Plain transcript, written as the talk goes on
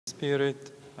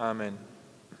Spirit. Amen.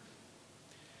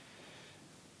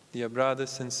 Dear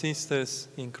brothers and sisters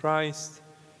in Christ,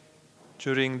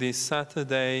 during this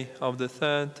Saturday of the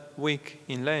third week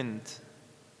in Lent,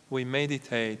 we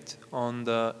meditate on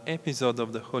the episode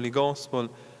of the Holy Gospel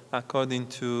according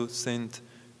to St.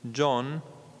 John,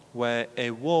 where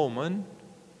a woman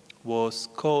was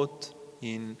caught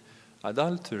in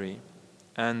adultery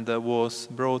and was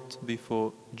brought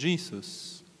before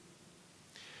Jesus.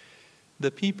 The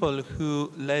people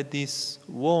who led this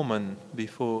woman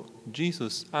before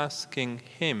Jesus, asking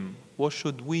him, what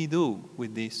should we do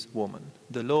with this woman?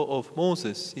 The law of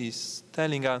Moses is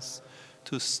telling us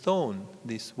to stone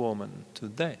this woman to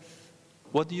death.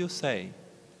 What do you say?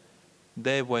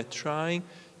 They were trying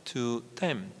to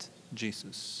tempt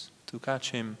Jesus, to catch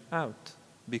him out,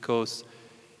 because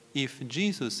if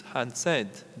Jesus had said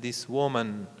this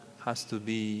woman has to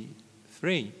be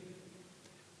free,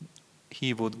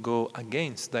 he would go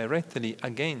directly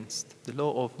against the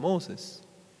law of Moses.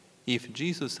 If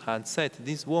Jesus had said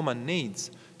this woman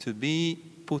needs to be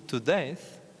put to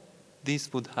death,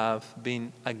 this would have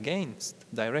been against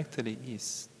directly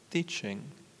his teaching,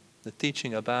 the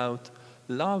teaching about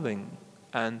loving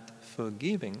and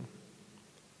forgiving.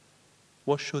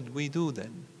 What should we do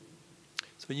then?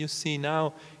 So you see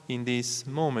now in this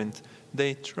moment,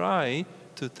 they try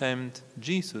to tempt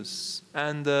Jesus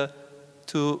and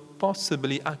to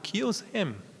possibly accuse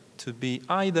him to be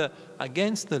either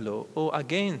against the law or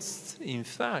against, in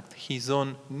fact, his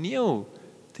own new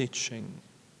teaching.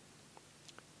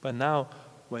 But now,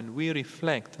 when we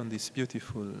reflect on this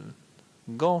beautiful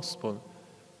gospel,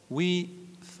 we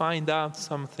find out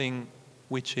something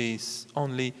which is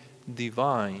only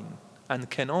divine and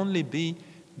can only be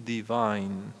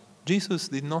divine. Jesus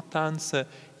did not answer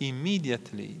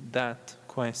immediately that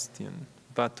question,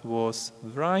 but was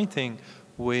writing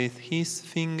with his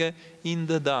finger in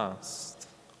the dust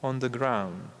on the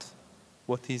ground.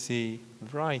 What is he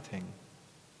writing?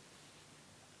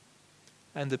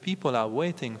 And the people are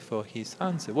waiting for his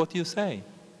answer. What do you say?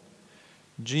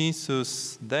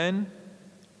 Jesus then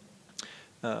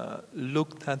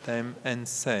looked at them and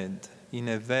said in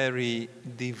a very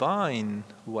divine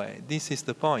way, this is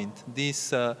the point,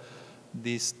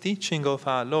 this teaching of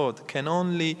our Lord can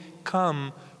only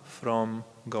come from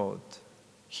God.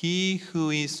 He who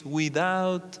is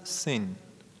without sin,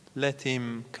 let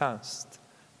him cast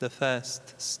the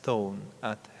first stone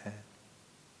at her.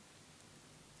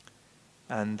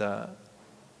 And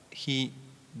he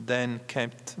then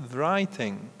kept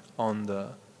writing on the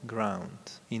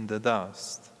ground, in the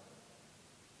dust.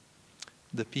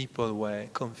 The people were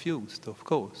confused, of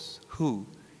course. Who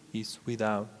is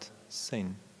without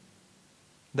sin?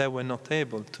 They were not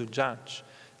able to judge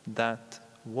that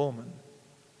woman.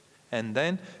 And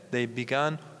then they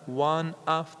began one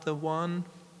after one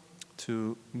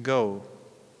to go.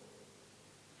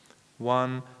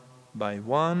 One by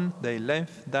one, they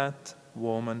left that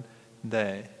woman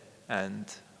there and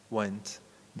went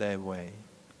their way.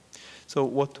 So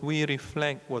what we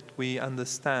reflect, what we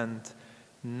understand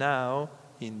now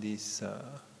in this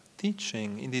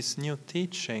teaching, in this new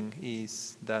teaching,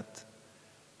 is that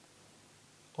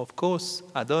of course,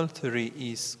 adultery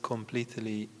is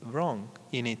completely wrong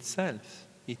in itself.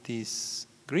 It is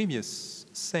grievous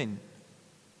sin.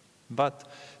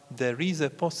 But there is a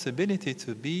possibility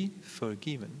to be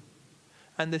forgiven.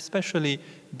 And especially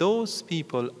those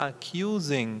people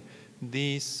accusing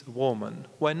this woman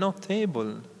were not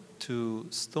able to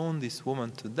stone this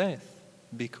woman to death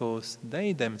because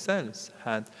they themselves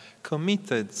had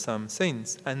committed some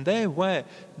sins and they were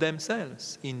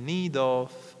themselves in need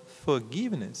of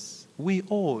forgiveness. We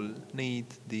all need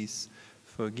this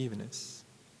forgiveness.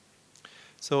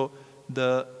 So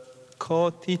the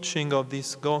core teaching of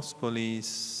this gospel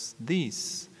is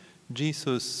this.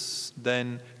 Jesus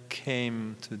then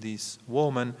came to this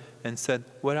woman and said,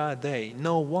 where are they?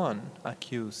 No one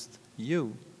accused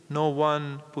you. No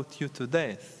one put you to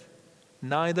death.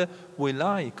 Neither will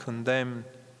I condemn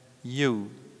you.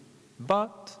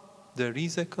 But there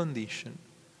is a condition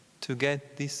to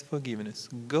get this forgiveness.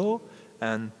 Go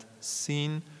and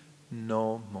sin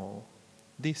no more.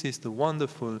 This is the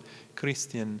wonderful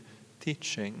Christian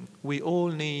teaching. We all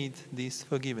need this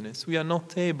forgiveness. We are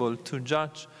not able to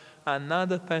judge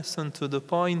another person to the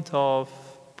point of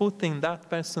putting that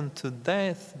person to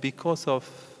death because of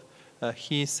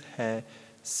her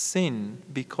sin,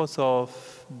 because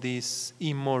of this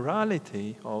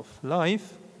immorality of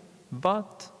life,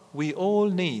 but we all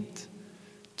need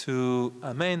to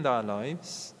amend our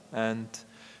lives and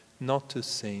not to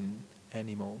sin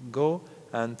anymore. Go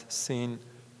and sin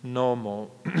no more.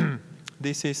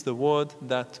 This is the word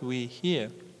that we hear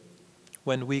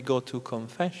when we go to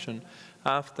confession,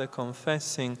 after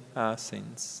confessing our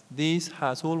sins. This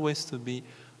has always to be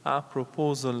our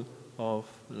proposal of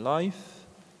life,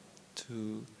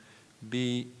 to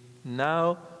be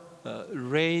now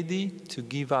ready to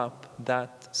give up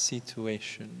that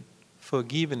situation.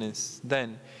 Forgiveness,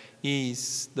 then,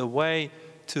 is the way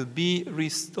to be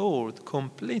restored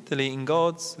completely in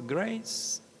God's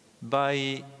grace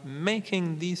by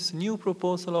making this new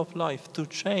proposal of life, to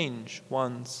change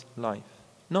one's life.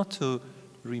 Not to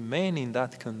remain in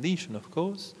that condition, of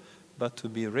course, but to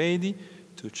be ready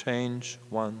to change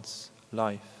one's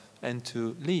life and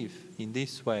to live in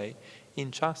this way,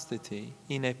 in chastity,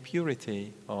 in a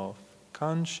purity of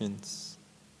conscience.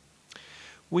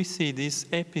 We see this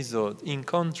episode in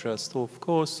contrast, of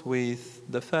course, with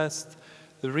the first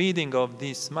reading of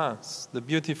this Mass, the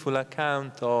beautiful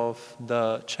account of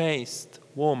the chaste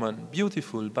woman,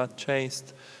 beautiful but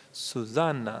chaste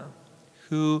Susanna,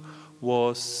 who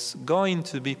was going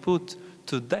to be put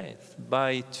to death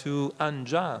by two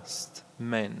unjust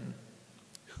men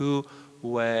who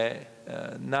were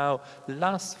now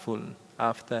lustful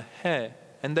after her,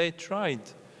 and they tried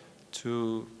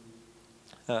to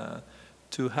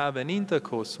have an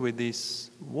intercourse with this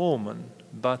woman,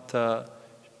 but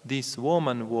this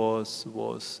woman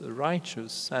was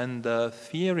righteous and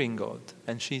fearing God,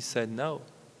 and she said, "No,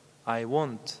 I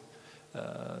won't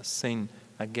sin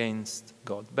against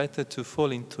God. Better to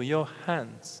fall into your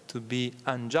hands, to be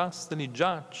unjustly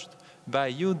judged by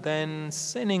you than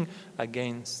sinning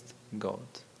against God."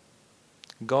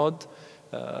 God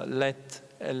let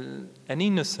an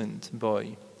innocent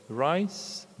boy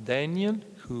rise, Daniel,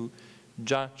 who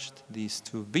judged these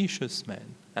two vicious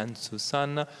men, and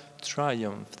Susanna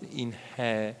triumphed in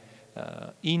her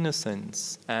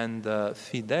innocence and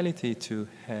fidelity to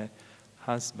her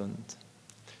husband.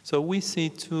 So we see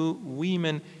two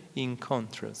women in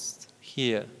contrast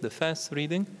here, the first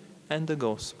reading and the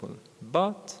Gospel,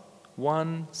 but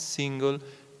one single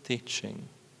teaching.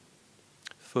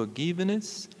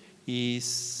 Forgiveness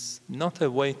is not a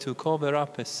way to cover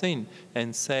up a sin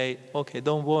and say, okay,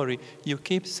 don't worry, you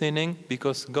keep sinning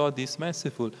because God is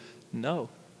merciful. No.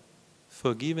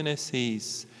 Forgiveness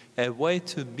is a way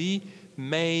to be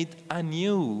made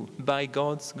anew by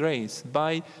God's grace,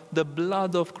 by the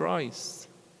blood of Christ,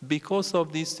 because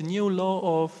of this new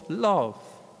law of love,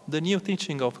 the new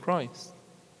teaching of Christ.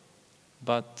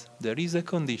 But there is a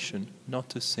condition, not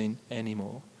to sin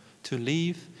anymore, to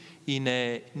live in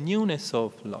a newness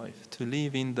of life, to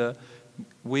live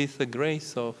with the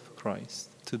grace of Christ,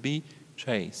 to be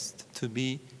chaste, to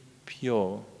be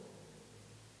pure.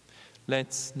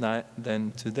 Let's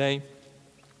then today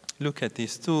look at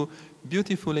these two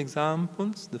beautiful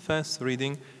examples, the first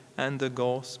reading and the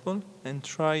Gospel, and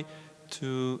try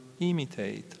to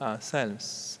imitate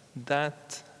ourselves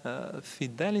that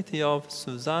fidelity of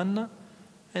Susanna,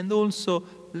 and also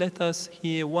let us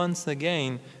hear once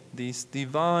again this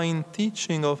divine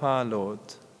teaching of our Lord,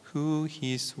 who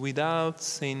is without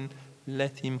sin,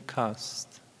 let him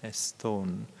cast a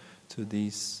stone to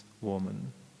this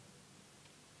woman.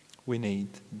 We need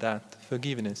that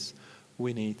forgiveness.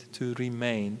 We need to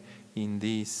remain in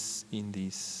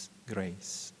this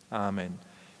grace. Amen.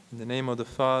 In the name of the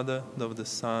Father, and of the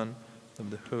Son,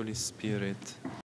 and of the Holy Spirit.